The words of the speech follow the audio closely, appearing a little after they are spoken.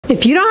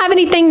If you don't have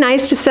anything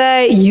nice to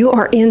say, you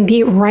are in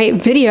the right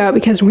video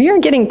because we are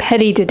getting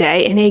petty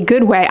today in a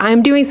good way. I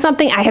am doing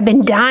something I have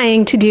been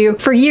dying to do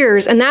for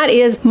years, and that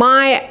is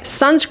my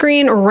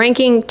sunscreen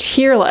ranking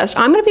tier list.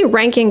 I'm going to be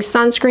ranking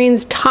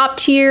sunscreens top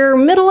tier,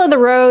 middle of the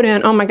road,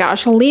 and oh my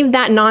gosh, leave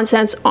that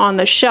nonsense on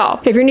the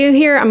shelf. If you're new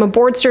here, I'm a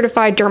board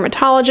certified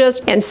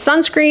dermatologist, and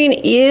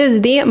sunscreen is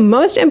the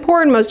most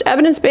important, most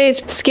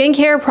evidence-based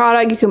skincare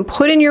product you can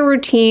put in your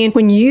routine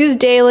when used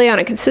daily on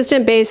a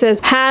consistent basis,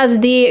 has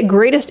the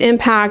greatest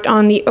impact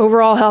on the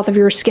overall health of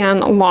your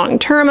skin long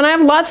term. And I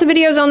have lots of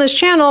videos on this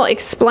channel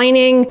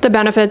explaining the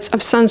benefits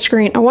of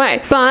sunscreen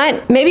away.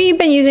 But maybe you've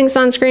been using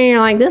sunscreen and you're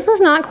like, this is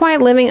not quite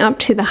living up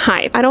to the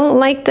hype. I don't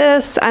like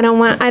this. I don't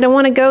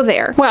want to go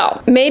there.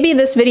 Well, maybe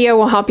this video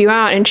will help you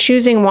out in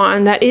choosing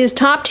one that is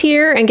top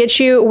tier and gets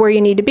you where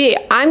you need to be.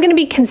 I'm going to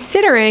be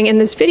considering in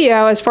this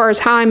video, as far as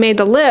how I made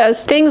the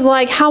list, things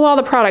like how well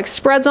the product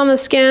spreads on the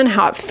skin,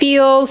 how it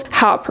feels,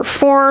 how it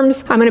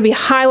performs. I'm going to be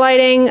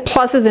highlighting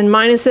pluses and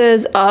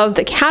minuses of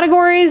the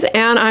categories,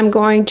 and I'm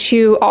going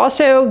to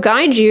also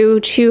guide you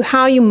to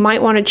how you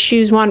might want to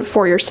choose one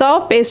for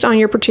yourself based on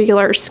your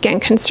particular skin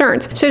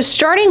concerns. So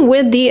starting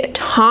with the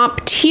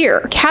top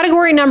tier,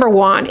 category number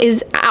one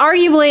is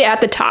arguably at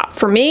the top.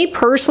 For me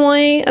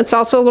personally, it's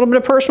also a little bit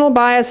of personal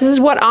bias. This is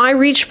what I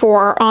reach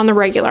for on the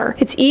regular.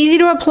 It's easy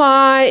to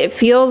apply, it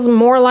feels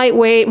more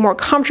lightweight, more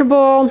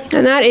comfortable,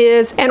 and that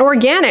is an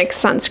organic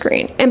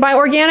sunscreen. And by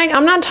organic,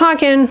 I'm not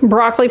talking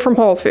broccoli from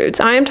Whole Foods.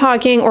 I am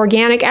talking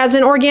organic as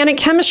in organic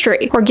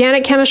chemistry.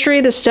 Organic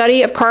chemistry, the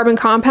study of carbon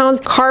compounds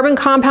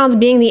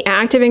being the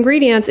active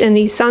ingredients in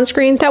these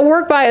sunscreens that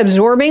work by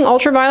absorbing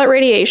ultraviolet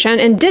radiation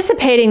and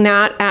dissipating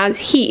that as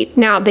heat.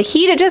 Now, the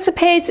heat it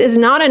dissipates is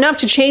not enough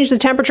to change the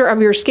temperature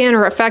of your skin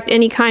or affect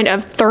any kind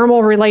of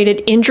thermal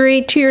related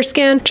injury to your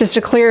skin, just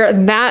to clear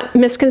that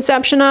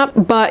misconception up.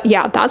 But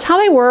yeah, that's how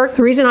they work.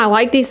 The reason I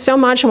like these so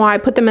much and why I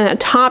put them in a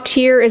top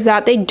tier is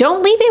that they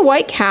don't leave a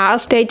white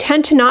cast. They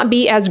tend to not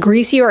be as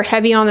greasy or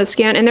heavy on the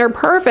skin, and they're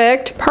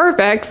perfect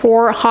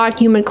for hot,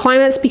 humid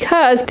climates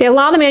because they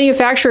allow the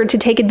manufacturer to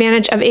take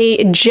advantage of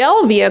a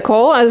gel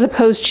vehicle as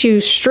opposed to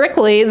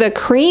strictly the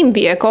cream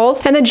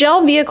vehicles. And the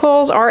gel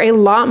vehicles are a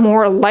lot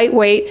more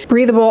lightweight,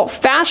 breathable,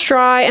 fast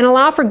dry, and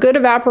allow for good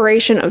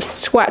evaporation of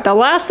sweat. The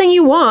last thing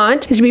you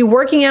want is to be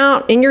working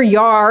out in your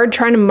yard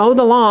trying to mow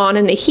the lawn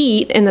in the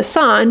heat, in the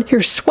sun,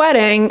 you're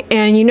sweating,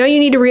 and you know you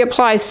need to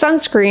reapply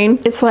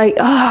sunscreen. It's like,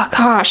 oh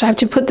gosh, I have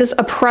to put this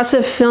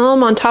oppressive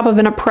film on top of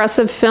an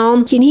oppressive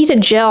film. You need a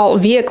gel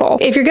vehicle.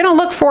 If you're gonna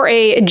look for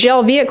a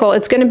gel vehicle,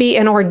 it's gonna be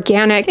an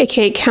organic,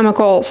 aka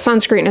chemical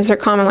sunscreen, as they're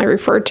commonly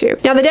referred to.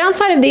 Now, the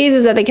downside of these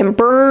is that they can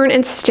burn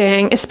and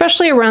sting,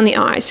 especially around the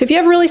eyes. So if you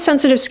have really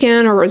sensitive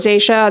skin or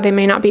rosacea, they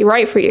may not be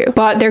right for you.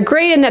 But they're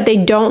great in that they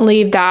don't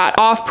leave that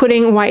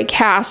off-putting white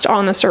cast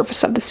on the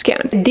surface of the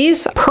skin.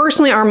 These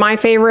personally are my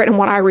favorite and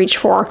what I reach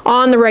for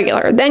on the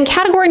regular. Then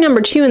category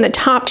number two in the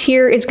top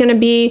tier is going to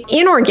be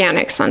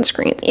inorganic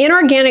sunscreen.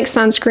 Inorganic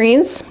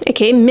sunscreens,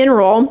 aka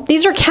mineral,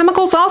 these are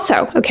chemicals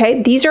also,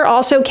 okay? These are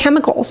also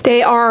chemicals.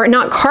 They are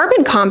not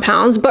carbon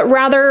compounds, but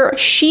rather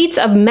sheets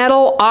of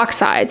metal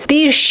oxides.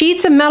 These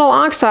sheets of metal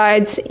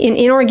oxides in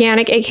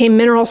inorganic, aka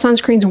mineral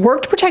sunscreens,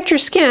 work to protect your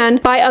skin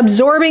by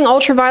absorbing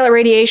ultraviolet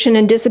radiation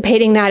and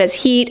dissipating that as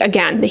heat.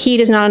 Again, the heat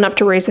is not enough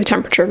to raise the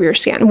temperature of your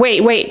skin.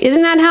 Wait,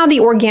 isn't that how the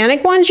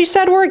organic ones you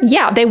said work?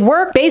 Yeah, they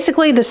work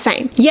basically the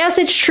same. Yes,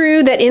 it's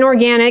true that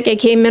inorganic,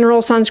 aka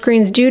mineral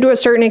sunscreens, do to a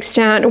certain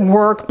extent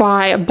work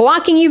by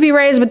blocking UV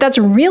rays, but that's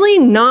really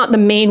not the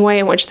main way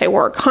in which they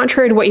work.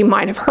 Contrary to what you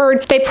might have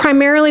heard, they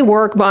primarily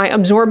work by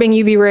absorbing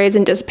UV rays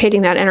and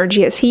dissipating that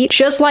energy as heat,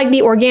 just like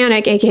the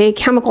organic, aka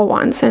chemical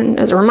ones. And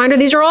as a reminder,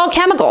 these are all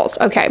chemicals.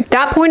 Okay,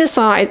 that point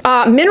aside,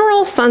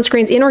 mineral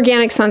sunscreens,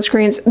 inorganic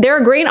sunscreens, they're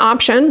a great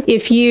option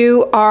if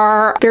you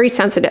are very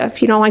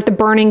sensitive. You don't like the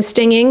burning,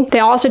 stinging. They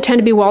also tend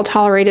to be well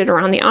tolerated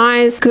around the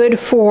eyes, good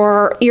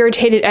for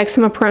irritated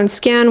eczema-prone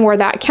skin where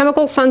that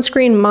chemical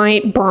sunscreen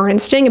might burn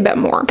and sting a bit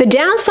more. The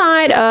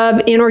downside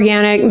of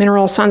inorganic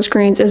mineral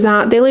sunscreens is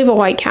that they leave a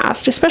white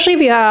cast, especially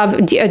if you have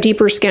a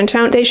deeper skin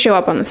tone. They show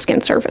up on the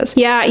skin surface.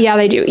 Yeah,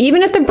 they do.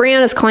 Even if the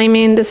brand is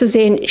claiming this is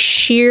a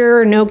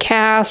sheer, no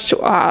cast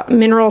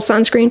mineral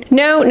sunscreen.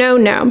 No.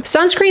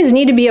 Sunscreens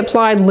need to be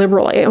applied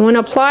liberally. And when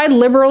applied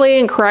liberally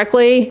and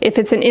correctly, if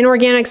it's an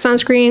inorganic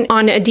sunscreen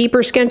on a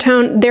deeper skin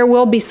tone, there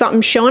will be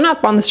something showing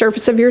up on the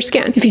surface of your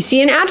skin. If you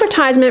see an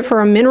advertisement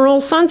for a mineral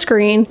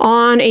sunscreen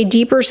on a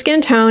deeper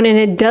skin tone and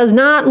it does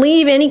not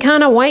leave any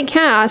kind of white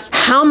cast,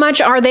 how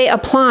much are they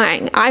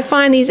applying? I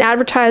find these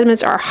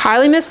advertisements are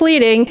highly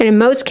misleading, and in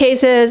most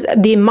cases,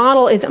 the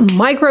model is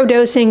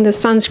microdosing the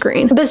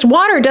sunscreen. This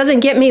water doesn't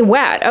get me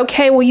wet.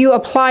 Okay, well, you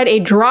applied a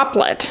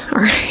droplet, all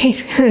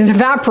right, and it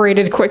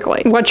evaporated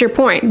quickly. What's your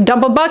point?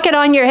 Dump a bucket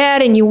on your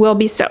head and you will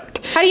be soaked.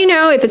 How do you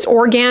know if it's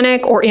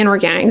organic or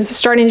inorganic? This is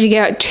starting to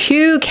get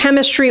too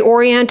chemistry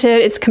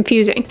oriented. It's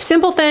confusing.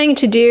 Simple thing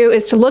to do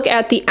is to look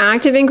at the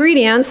active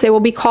ingredients. They will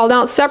be called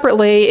out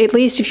separately, at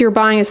least if you're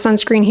buying a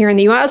sunscreen here in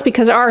the US,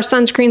 because our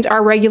sunscreens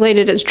are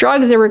regulated as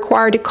drugs. They're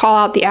required to call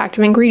out the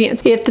active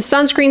ingredients. If the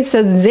sunscreen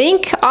says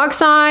zinc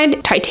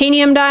oxide,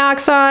 titanium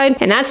dioxide,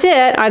 and that's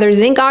it, either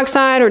zinc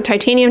oxide or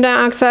titanium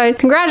dioxide,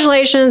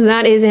 congratulations,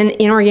 that is an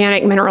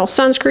inorganic mineral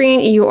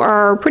sunscreen. You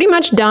are pretty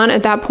much done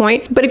at that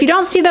point. But if you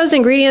don't see those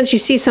ingredients, you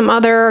see some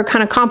other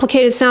kind of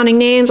complicated sounding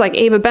names like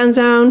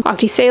avobenzone,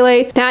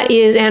 octisalate, that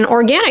is an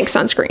organic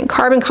sunscreen,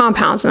 carbon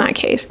compounds in that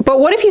case. But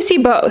what if you see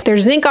both?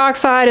 There's zinc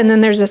oxide and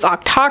then there's this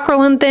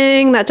octocrylene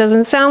thing that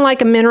doesn't sound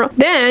like a mineral.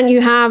 Then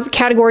you have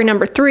category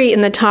number 3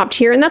 in the top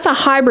tier, and that's a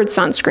hybrid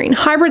sunscreen.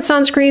 Hybrid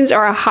sunscreens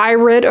are a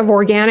hybrid of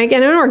organic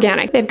and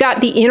inorganic. They've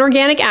got the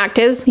inorganic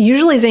actives,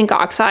 usually zinc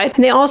oxide,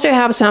 and they also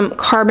have some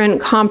carbon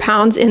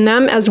compounds in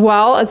them as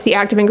well as the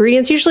active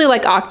ingredients, usually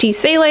like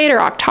octisalate or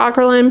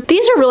octocrylene.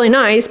 These are really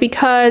nice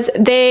because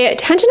they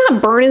tend to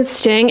not burn and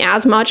sting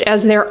as much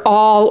as their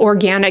all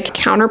organic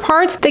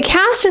counterparts. The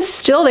cast is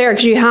still there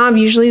because you have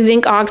usually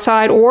zinc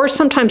oxide or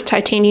sometimes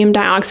titanium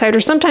dioxide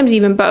or sometimes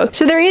even both.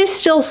 So there is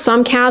still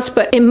some cast,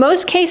 but in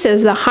most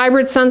cases, the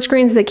hybrid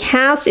sunscreens, the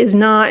cast is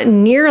not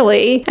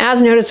nearly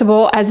as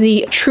noticeable as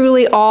the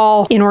truly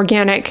all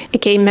inorganic,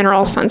 aka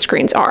mineral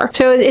sunscreens are.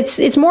 So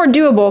it's more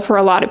doable for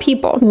a lot of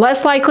people.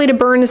 Less likely to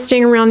burn and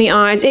sting around the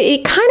eyes.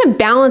 It kind of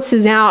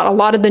balances out a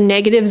lot of the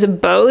negatives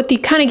of both. You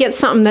kind of get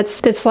something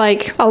that's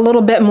like a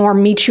little bit more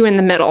meet you in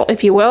the middle,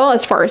 if you will,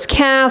 as far as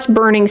cast,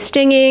 burning,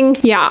 stinging.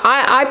 Yeah,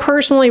 I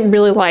personally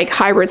really like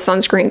hybrid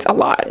sunscreens a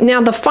lot.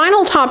 Now, the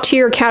final top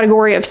tier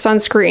category of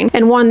sunscreen,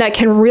 and one that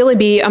can really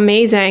be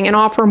amazing and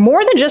offer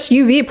more than just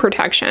UV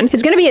protection,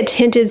 is going to be a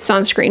tinted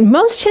sunscreen.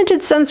 Most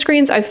tinted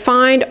sunscreens I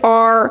find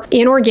are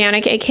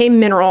inorganic, aka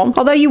mineral,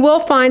 although you will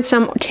find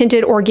some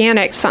tinted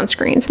organic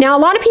sunscreens. Now, a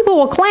lot of people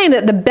will claim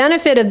that the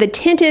benefit of the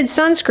tinted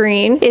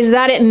sunscreen is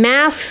that it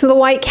masks the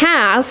white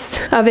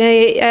cast of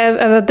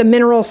the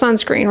mineral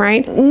sunscreen,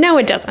 right? No,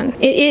 it doesn't.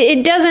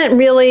 It doesn't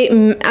really,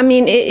 I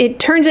mean, it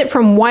turns it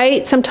from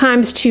white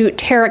sometimes to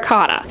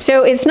terracotta.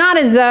 So it's not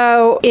as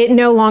though it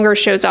no longer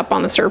shows up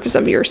on the surface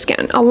of your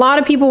skin. A lot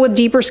of people with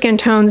deeper skin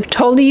tones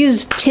told to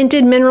use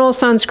tinted mineral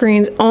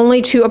sunscreens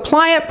only to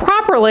apply it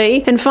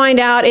properly and find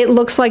out it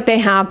looks like they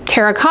have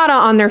terracotta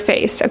on their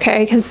face,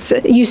 okay? Because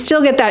you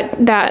still get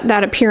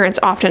that appearance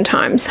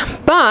oftentimes.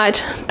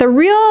 But the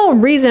real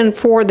reason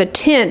for the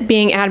tint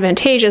being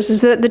advantageous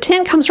is that the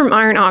tint comes from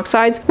iron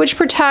oxides, which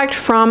protect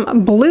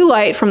from blue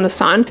light from the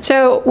sun.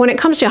 So when it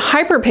comes to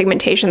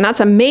hyperpigmentation, that's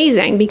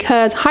amazing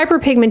because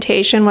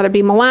hyperpigmentation, whether it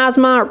be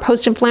melasma or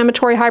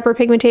post-inflammatory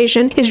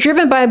hyperpigmentation, is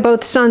driven by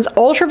both sun's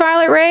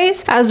ultraviolet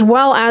rays as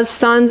well as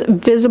sun's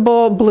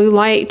visible blue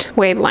light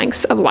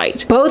wavelengths of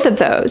light. Both of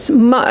those.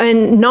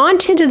 And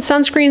non-tinted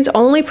sunscreens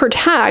only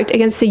protect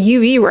against the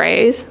UV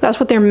rays. That's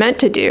what they're meant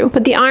to do.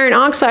 But the iron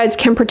oxides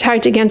can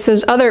protect against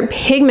those other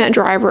pigment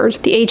drivers,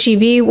 the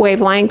HEV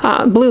wavelength,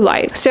 blue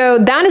light. So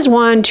that is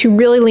one to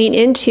really lean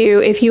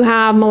into if you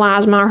have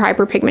melasma or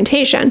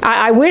hyperpigmentation.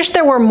 I wish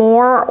there were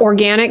more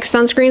organic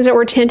sunscreens that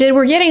were tinted.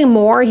 We're getting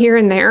more here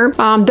and there.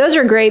 Those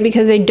are great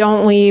because they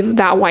don't leave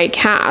that white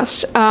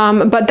cast.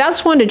 But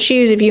that's one to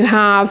choose if you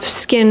have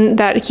skin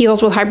that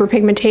heals with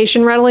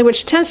hyperpigmentation readily,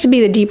 which tends to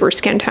be the deeper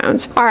skin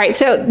tones. All right,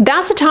 so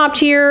that's the top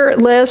tier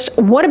list.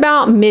 What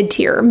about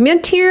mid-tier?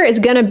 Mid-tier is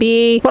going to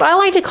be what I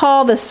like to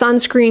call the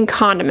sunscreen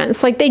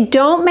condiments. Like, they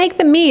don't make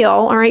the meal,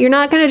 all right? You're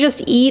not going to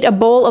just eat a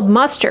bowl of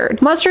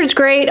mustard. Mustard's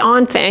great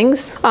on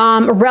things.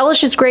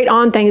 Relish is great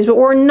on things, but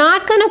we're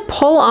not going to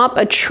pull up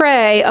a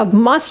tray of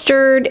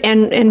mustard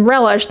and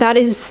relish.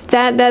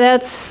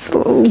 That's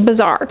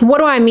bizarre. What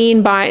do I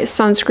mean by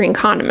sunscreen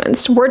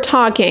condiments? We're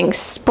talking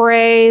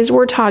sprays,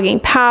 we're talking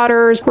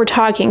powders, we're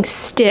talking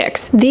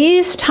sticks.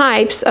 These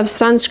types of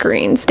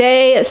sunscreens,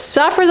 they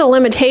suffer the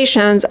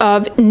limitations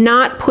of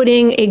not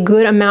putting a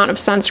good amount of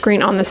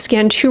sunscreen on the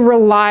skin to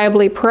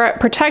reliably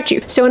protect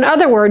you. So in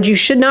other words, you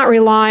should not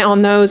rely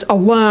on those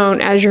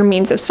alone as your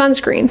means of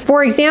sunscreens.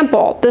 For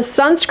example, the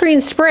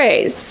sunscreen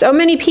sprays. So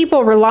many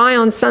people rely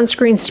on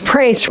sunscreen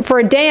sprays for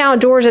a day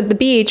outdoors at the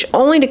beach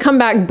only to come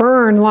back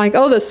burned like,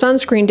 oh, the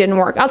sunscreen didn't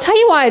work. I'll tell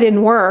you why it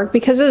didn't work,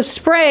 because those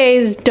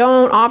sprays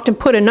don't often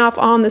put enough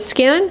on the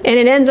skin and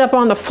it ends up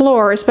on the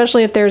floor,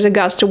 especially if there's a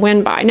gust of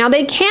wind by. Now,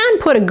 they can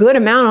put a good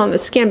amount on the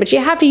skin, but you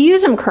have to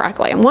use them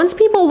correctly. And once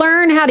people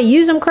learn how to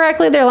use them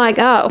correctly, they're like,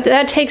 oh,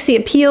 that takes the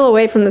appeal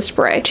away from the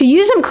spray. To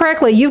use them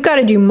correctly, you've got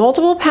to do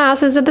multiple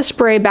passes of the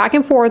spray back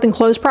and forth in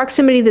close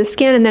proximity to the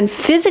skin and then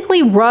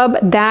physically rub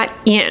that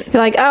in.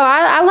 You're like, oh,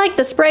 I like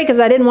the spray because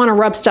I didn't want to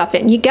rub stuff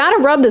in. You got to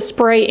rub the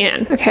spray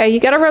in, okay? You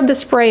got to rub the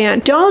spray in.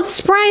 Don't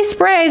spray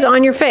sprays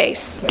on your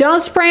face.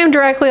 Don't spray them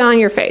directly on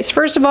your face.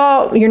 First of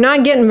all, you're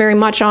not getting very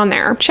much on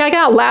there. Check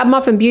out Lab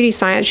Muffin Beauty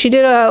Science. She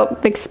did a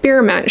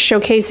experiment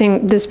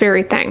showcasing this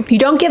very thing. You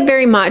don't get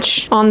very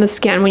much on the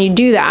skin when you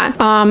do that.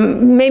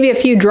 Maybe a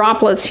few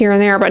droplets here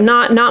and there, but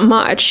not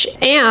much.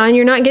 And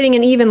you're not getting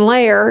an even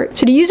layer.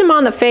 So to use them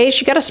on the face,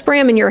 you got to spray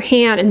them in your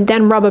hand and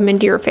then rub them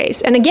into your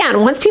face. And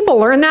again, once people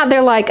learn that,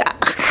 they're like,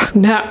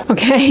 no,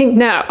 okay,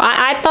 no.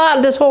 I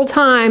thought this whole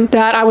time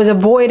that I was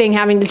avoiding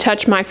having to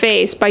touch my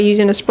face by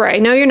using a spray.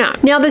 No, you're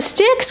not. Now, the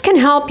sticks can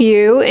help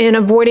you in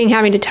avoiding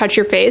having to touch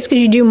your face because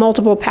you do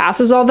multiple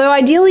passes, although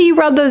ideally you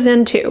rub those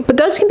in too. But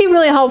those can be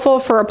really helpful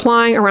for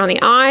applying around the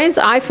eyes,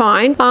 I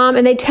find,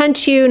 and they tend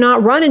to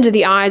not run into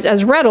the eyes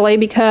as readily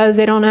because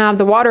they don't have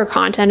the water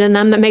content in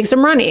them that makes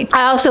them runny.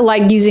 I also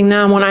like using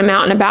them when I'm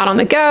out and about on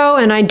the go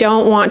and I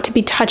don't want to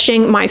be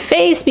touching my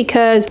face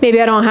because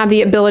maybe I don't have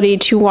the ability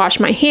to wash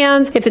my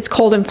hands. If it's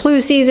cold and flu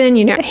season,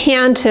 you know,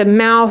 hand to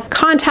mouth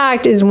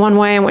contact is one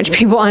way in which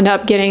people end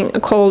up getting a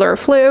cold or a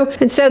flu.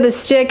 And so the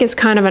stick is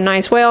kind of a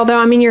nice way, although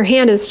I mean, your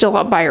hand is still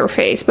up by your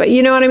face, but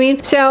you know what I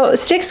mean? So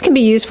sticks can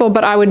be useful,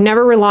 but I would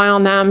never rely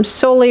on them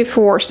solely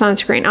for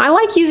sunscreen. I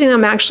like using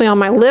them actually on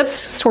my lips,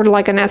 sort of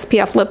like an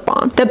SPF lip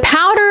balm. The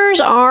powders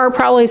are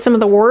probably some of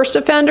the worst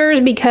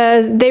offenders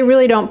because they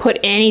really don't put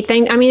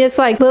anything. I mean, it's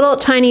like little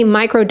tiny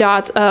micro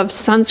dots of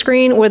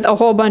sunscreen with a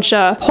whole bunch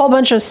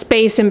of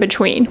space in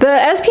between. The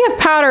SPF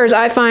powders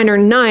I find are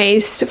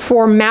nice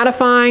for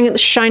mattifying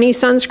shiny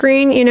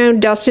sunscreen, you know,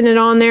 dusting it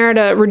on there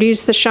to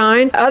reduce the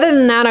shine. Other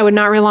than that, I would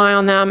not rely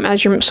on them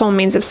as your sole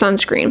means of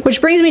sunscreen.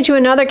 Which brings me to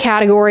another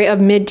category of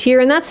mid-tier,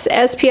 and that's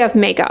SPF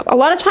makeup. A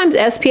lot of times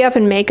SPF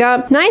and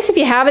makeup, nice if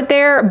you have it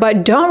there,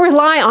 but don't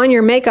rely on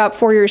your makeup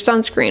for your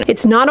sunscreen.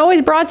 It's not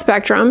always broad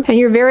spectrum, and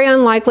you're very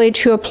unlikely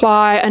to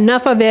apply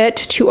enough of it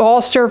to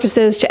all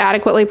surfaces to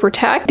adequately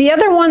protect. The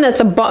other one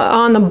that's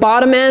on the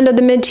bottom end of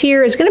the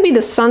mid-tier is going to be the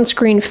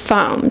sunscreen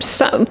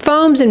foams.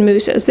 Foams and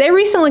mousses. They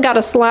recently got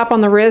a slap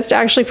on the wrist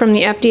actually from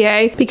the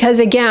FDA because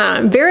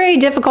again, very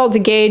difficult to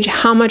gauge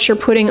how much you're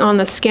putting on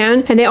the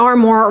skin and they are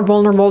more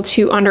vulnerable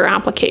to under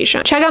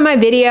application. Check out my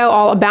video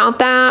all about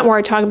that where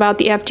I talk about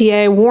the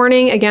FDA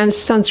warning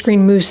against sunscreen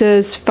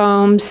mousses,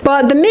 foams.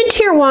 But the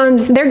mid-tier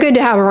ones, they're good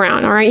to have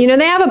around, all right? You know,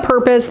 they have a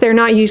purpose. They're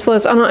not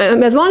useless.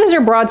 As long as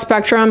they're broad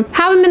spectrum,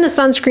 have them in the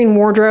sunscreen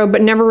wardrobe,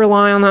 but never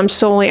rely on them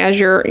solely as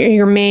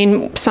your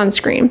main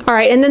sunscreen. All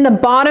right, and then the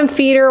bottom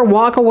feeder,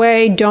 walk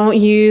away, don't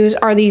use,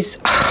 are these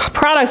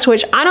products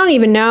which I don't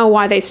even know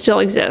why they still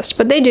exist,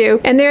 but they do.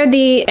 And they're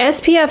the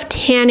SPF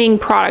tanning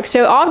products.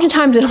 So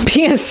oftentimes it'll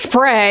be a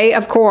spray,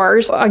 of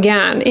course,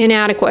 again,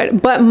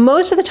 inadequate, but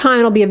most of the time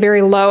it'll be a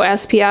very low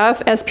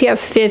SPF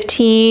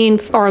 15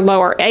 or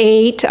lower,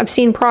 8. I've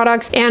seen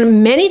products,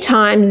 and many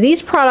times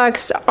these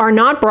products are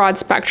not broad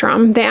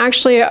spectrum. They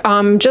actually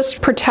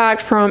just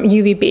protect from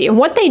UVB. And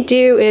what they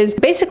do is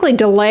basically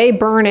delay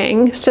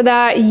burning so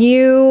that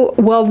you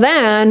will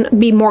then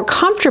be more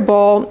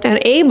comfortable and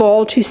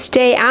able to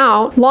stay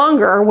out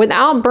longer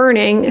without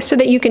burning so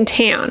that you can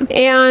tan.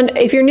 And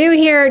if you're new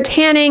here,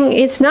 tanning,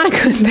 it's not a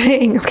good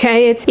thing,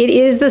 okay? It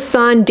is the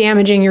sun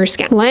damaging your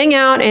skin. Laying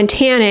out and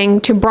tanning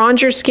to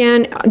bronze your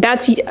skin,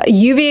 that's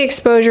UV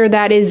exposure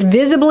that is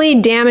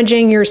visibly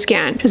damaging your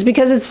skin. Just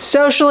because it's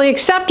socially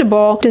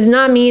acceptable does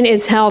not mean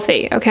it's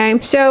healthy, okay?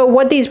 So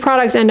what these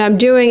products end up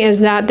doing is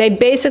that they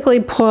basically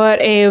put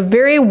a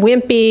very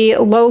wimpy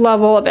low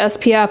level of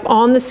SPF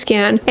on the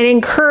skin and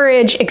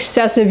encourage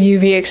excessive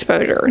UV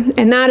exposure.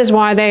 And that is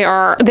why they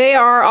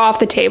are off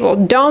the table.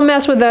 Don't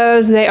mess with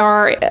those. They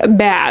are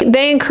bad.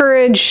 They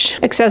encourage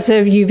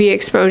excessive UV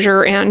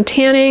exposure and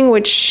tanning,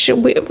 which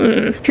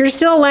if you're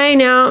still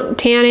laying out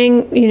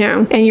tanning, you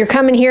know, and you're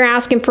coming here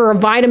asking for a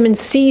vitamin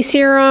C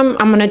serum,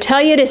 I'm going to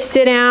tell you to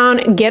sit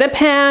down, get a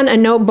pen, a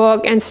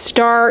notebook, and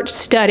start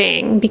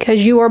studying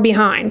because you are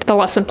behind the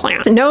lesson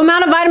plan. No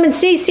amount of vitamin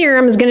C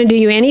serum is going to do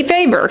you any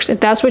favors if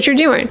that's what you're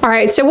doing. All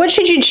right, so what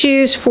should you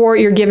choose for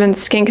your given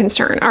skin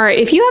concern? All right,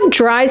 if you have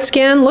dry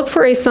skin, look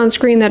for a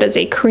sunscreen that is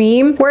a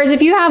cream. Whereas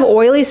if you have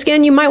oily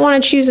skin, you might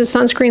want to choose a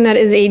sunscreen that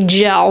is a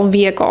gel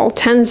vehicle.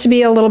 Tends to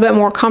be a little bit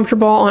more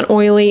comfortable on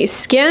oily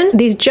skin.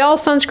 These gel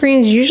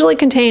sunscreens usually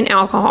contain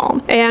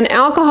alcohol, and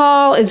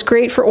alcohol is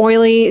great for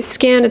oily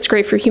skin. It's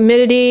great for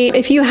humidity.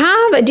 If you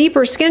have a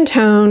deeper skin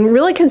tone,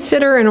 really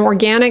consider an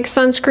organic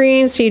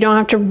sunscreen so you don't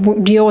have to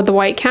deal with the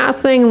white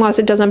cast thing unless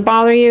it doesn't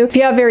bother you. If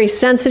you have very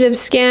sensitive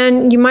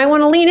skin, you might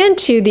want to lean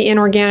into the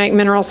inorganic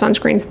mineral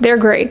sunscreens. They're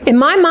great. In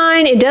my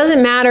mind, it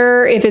doesn't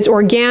matter if it's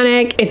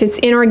organic, if it's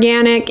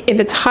inorganic, if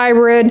it's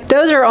hybrid.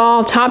 Those are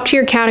all top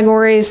tier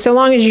categories so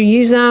long as you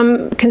use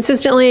them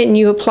consistently and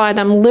you apply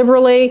them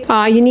liberally.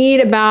 You need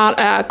about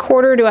a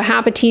quarter to a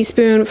half a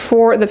teaspoon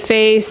for the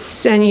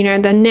face and, you know,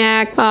 the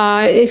neck.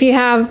 If you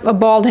have a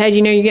bald head,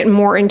 you know, you're getting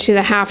more into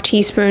the half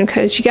teaspoon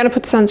because you got to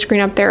put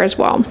sunscreen up there as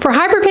well. For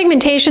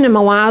hyperpigmentation and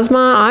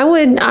melasma,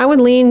 I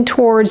would lean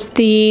towards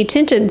the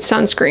tinted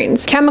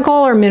sunscreens, chemical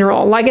or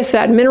mineral. Like I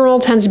said, mineral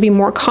tends to be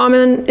more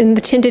common in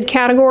the tinted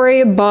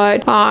category,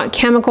 but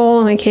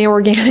chemical, aka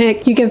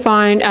organic, you can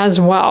find as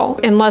well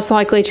and less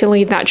likely to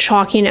leave that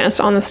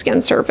chalkiness on the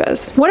skin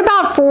surface. What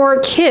about for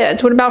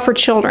kids? What about for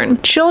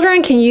children?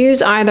 Children can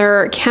use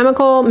either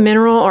chemical,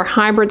 mineral, or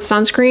hybrid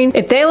sunscreen.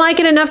 If they like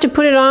it enough to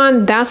put it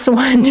on, that's the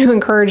one to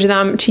encourage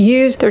them to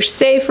use. They're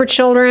safe for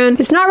children.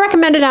 It's not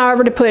recommended,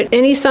 however, to put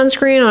any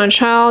sunscreen on a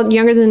child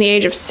younger than the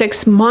age of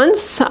 6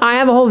 months. I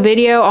have a whole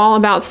video all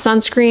about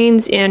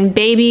sunscreens in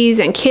babies babies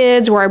and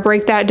kids, where I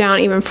break that down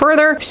even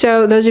further.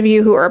 So those of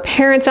you who are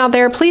parents out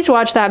there, please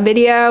watch that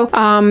video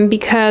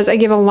because I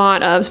give a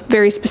lot of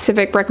very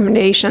specific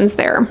recommendations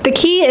there. The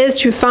key is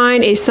to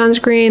find a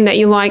sunscreen that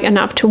you like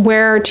enough to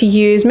wear, to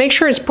use. Make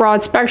sure it's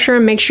broad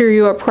spectrum. Make sure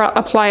you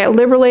apply it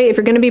liberally. If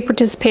you're going to be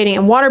participating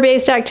in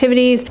water-based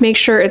activities, make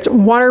sure it's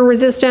water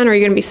resistant, or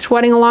you're going to be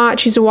sweating a lot.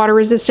 Choose a water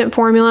resistant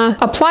formula.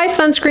 Apply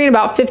sunscreen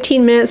about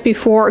 15 minutes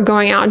before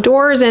going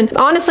outdoors. And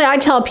honestly, I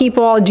tell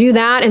people do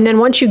that. And then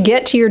once you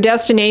get to your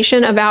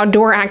destination of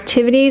outdoor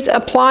activities,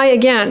 apply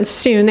again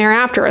soon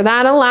thereafter.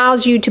 That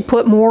allows you to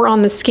put more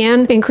on the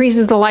skin,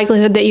 increases the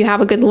likelihood that you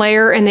have a good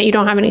layer and that you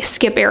don't have any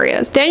skip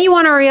areas. Then you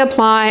want to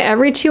reapply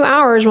every 2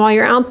 hours while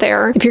you're out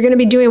there. If you're going to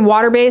be doing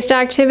water-based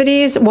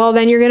activities, well,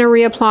 then you're going to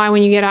reapply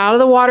when you get out of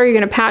the water. You're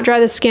going to pat dry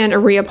the skin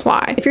and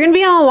reapply. If you're going to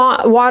be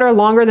on water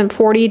longer than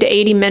 40 to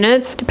 80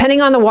 minutes,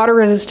 depending on the water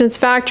resistance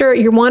factor,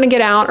 you want to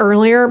get out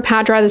earlier,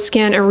 pat dry the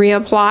skin and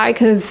reapply,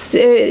 because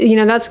you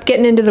know, that's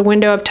getting into the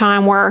window of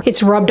time where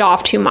it's rubbed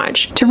off too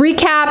much. To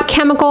recap,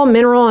 chemical,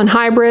 mineral, and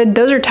hybrid,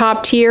 those are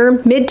top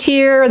tier. Mid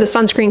tier, the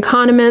sunscreen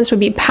condiments would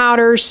be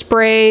powders,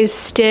 sprays,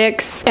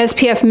 sticks,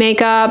 SPF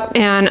makeup,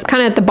 and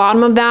kind of at the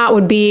bottom of that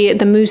would be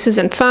the mousses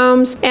and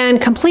foams.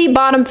 And complete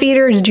bottom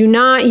feeders do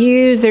not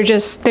use, they're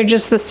just the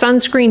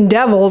sunscreen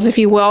devils, if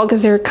you will,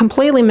 because they're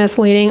completely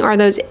misleading, are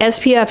those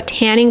SPF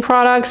tanning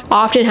products.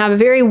 Often have a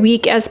very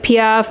weak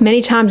SPF,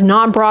 many times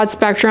not broad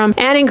spectrum,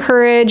 and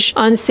encourage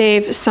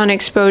unsafe sun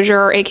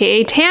exposure,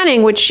 aka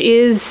tanning, which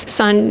is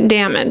sun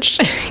damage.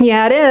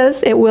 Yeah, it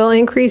is. It will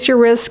increase your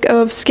risk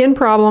of skin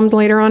problems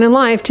later on in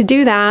life to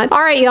do that.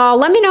 All right, y'all,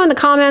 let me know in the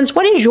comments,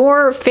 what is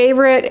your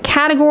favorite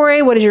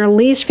category? What is your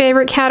least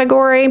favorite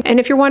category? And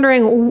if you're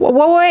wondering,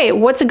 wait,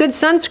 what's a good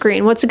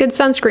sunscreen? What's a good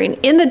sunscreen?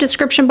 In the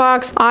description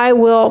box, I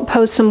will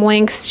post some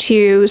links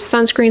to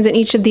sunscreens in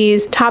each of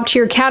these top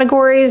tier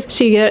categories,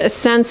 so you get a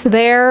sense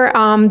there.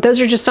 Those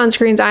are just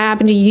sunscreens I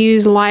happen to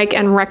use, like,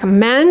 and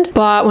recommend.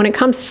 But when it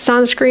comes to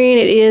sunscreen,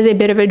 it is a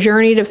bit of a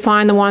journey to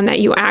find the one that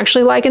you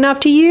actually like enough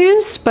to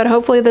use. But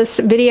hopefully this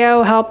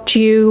video helped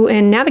you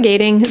in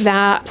navigating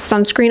that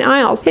sunscreen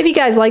aisles. If you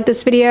guys like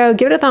this video,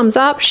 give it a thumbs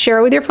up, share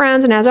it with your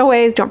friends, and as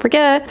always, don't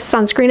forget,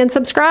 sunscreen and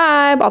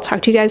subscribe. I'll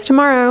talk to you guys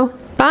tomorrow.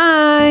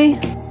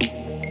 Bye.